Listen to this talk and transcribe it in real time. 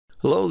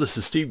Hello, this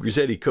is Steve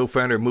Grizzetti,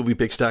 co-founder of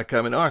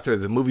MoviePix.com and author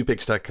of the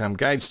MoviePix.com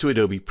Guides to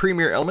Adobe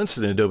Premiere Elements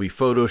and Adobe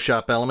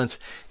Photoshop Elements.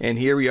 And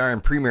here we are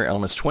in Premiere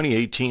Elements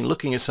 2018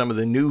 looking at some of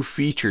the new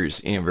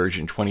features in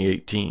version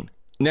 2018.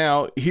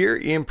 Now, here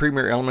in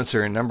Premiere Elements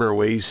there are a number of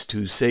ways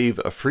to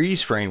save a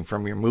freeze frame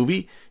from your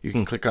movie. You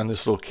can click on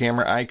this little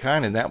camera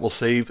icon and that will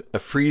save a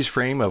freeze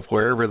frame of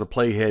wherever the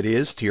playhead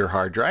is to your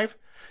hard drive.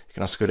 You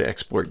can also go to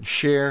Export and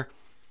Share.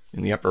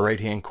 In the upper right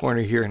hand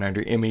corner here and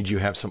under Image you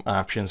have some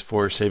options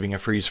for saving a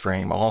freeze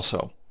frame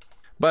also.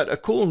 But a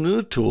cool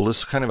new tool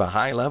is kind of a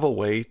high level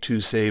way to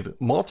save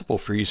multiple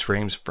freeze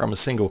frames from a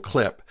single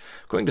clip.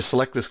 I'm going to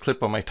select this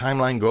clip on my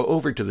timeline, go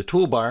over to the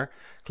toolbar,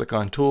 click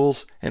on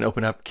Tools and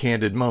open up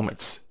Candid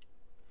Moments.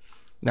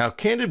 Now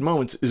Candid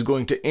Moments is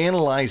going to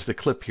analyze the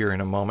clip here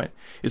in a moment.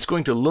 It's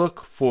going to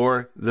look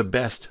for the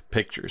best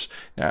pictures.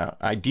 Now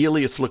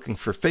ideally it's looking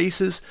for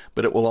faces,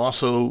 but it will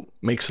also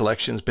make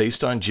selections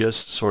based on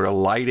just sort of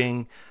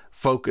lighting,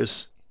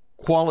 focus,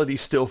 quality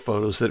still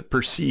photos that it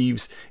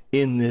perceives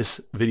in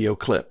this video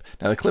clip.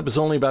 Now the clip is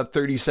only about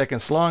 30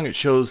 seconds long. It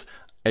shows,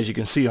 as you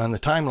can see on the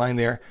timeline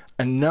there,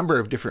 a number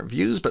of different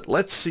views, but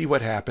let's see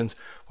what happens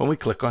when we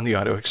click on the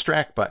Auto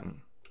Extract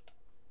button.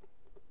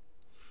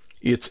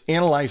 It's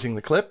analyzing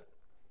the clip.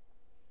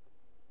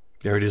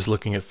 There it is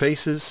looking at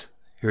faces.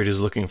 Here it is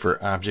looking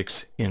for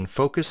objects in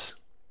focus.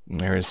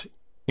 And there is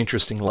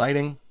interesting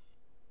lighting.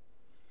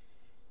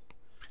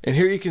 And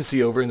here you can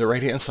see over in the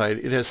right hand side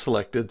it has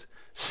selected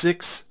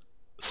 6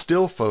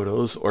 still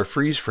photos or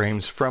freeze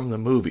frames from the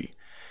movie.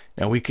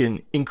 Now we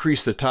can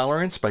increase the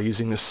tolerance by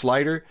using this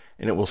slider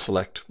and it will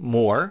select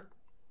more.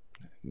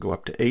 Go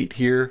up to 8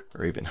 here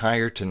or even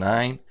higher to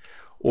 9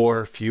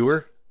 or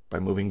fewer by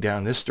moving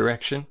down this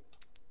direction.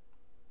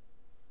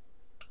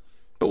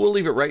 But we'll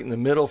leave it right in the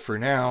middle for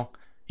now.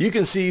 You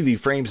can see the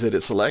frames that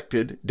it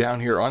selected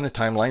down here on the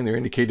timeline. They're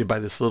indicated by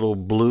this little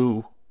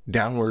blue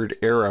downward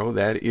arrow.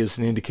 That is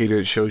an indicator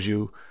that shows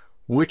you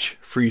which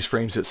freeze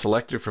frames it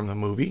selected from the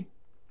movie.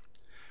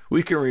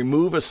 We can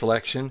remove a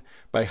selection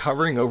by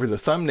hovering over the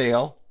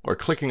thumbnail or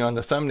clicking on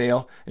the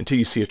thumbnail until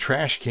you see a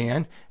trash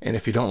can. And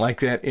if you don't like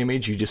that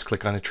image, you just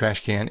click on the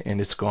trash can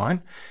and it's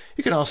gone.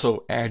 You can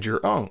also add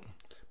your own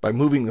by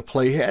moving the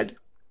playhead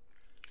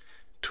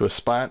to a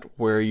spot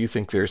where you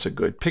think there's a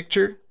good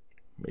picture,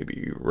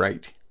 maybe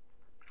right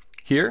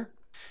here,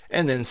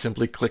 and then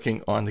simply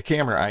clicking on the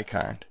camera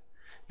icon.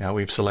 Now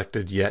we've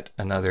selected yet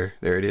another,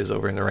 there it is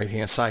over in the right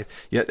hand side,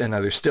 yet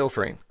another still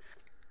frame.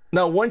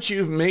 Now once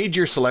you've made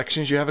your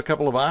selections, you have a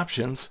couple of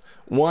options.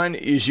 One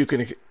is you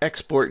can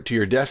export to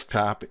your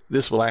desktop.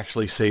 This will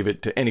actually save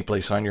it to any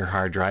place on your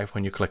hard drive.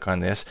 When you click on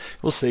this,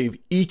 it will save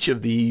each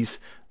of these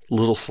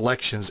little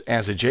selections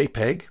as a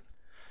JPEG.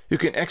 You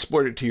can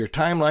export it to your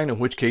timeline, in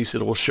which case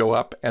it will show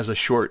up as a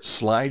short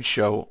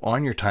slideshow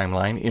on your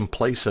timeline in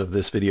place of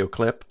this video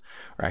clip,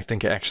 or I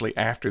think actually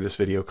after this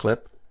video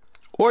clip.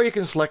 Or you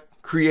can select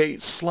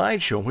Create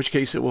Slideshow, in which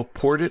case it will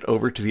port it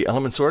over to the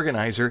Elements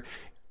Organizer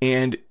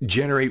and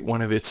generate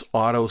one of its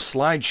auto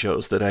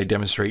slideshows that I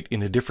demonstrate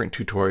in a different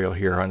tutorial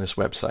here on this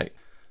website.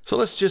 So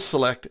let's just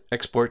select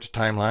Export to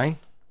Timeline.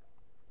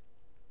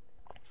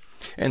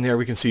 And there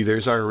we can see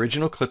there's our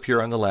original clip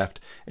here on the left,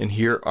 and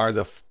here are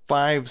the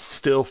 5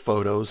 still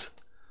photos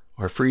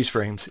or freeze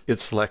frames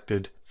it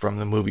selected from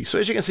the movie. So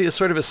as you can see, it's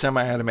sort of a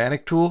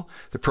semi-automatic tool.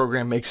 The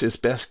program makes its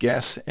best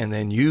guess and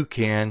then you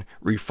can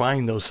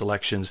refine those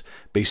selections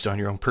based on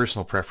your own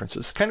personal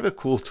preferences. Kind of a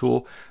cool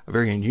tool, a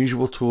very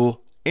unusual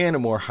tool, and a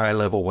more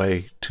high-level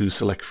way to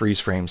select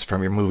freeze frames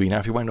from your movie. Now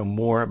if you want to know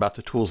more about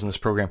the tools in this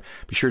program,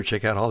 be sure to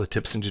check out all the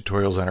tips and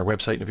tutorials on our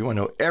website. And if you want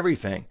to know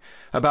everything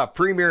about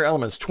Premiere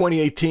Elements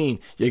 2018,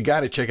 you got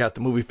to check out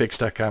the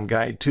MoviePix.com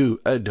Guide to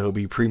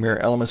Adobe Premiere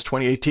Elements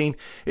 2018.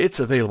 It's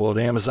available at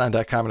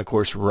Amazon.com and of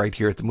course right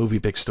here at the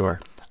MoviePix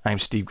store. I'm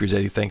Steve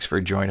Grizzetti. Thanks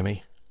for joining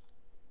me.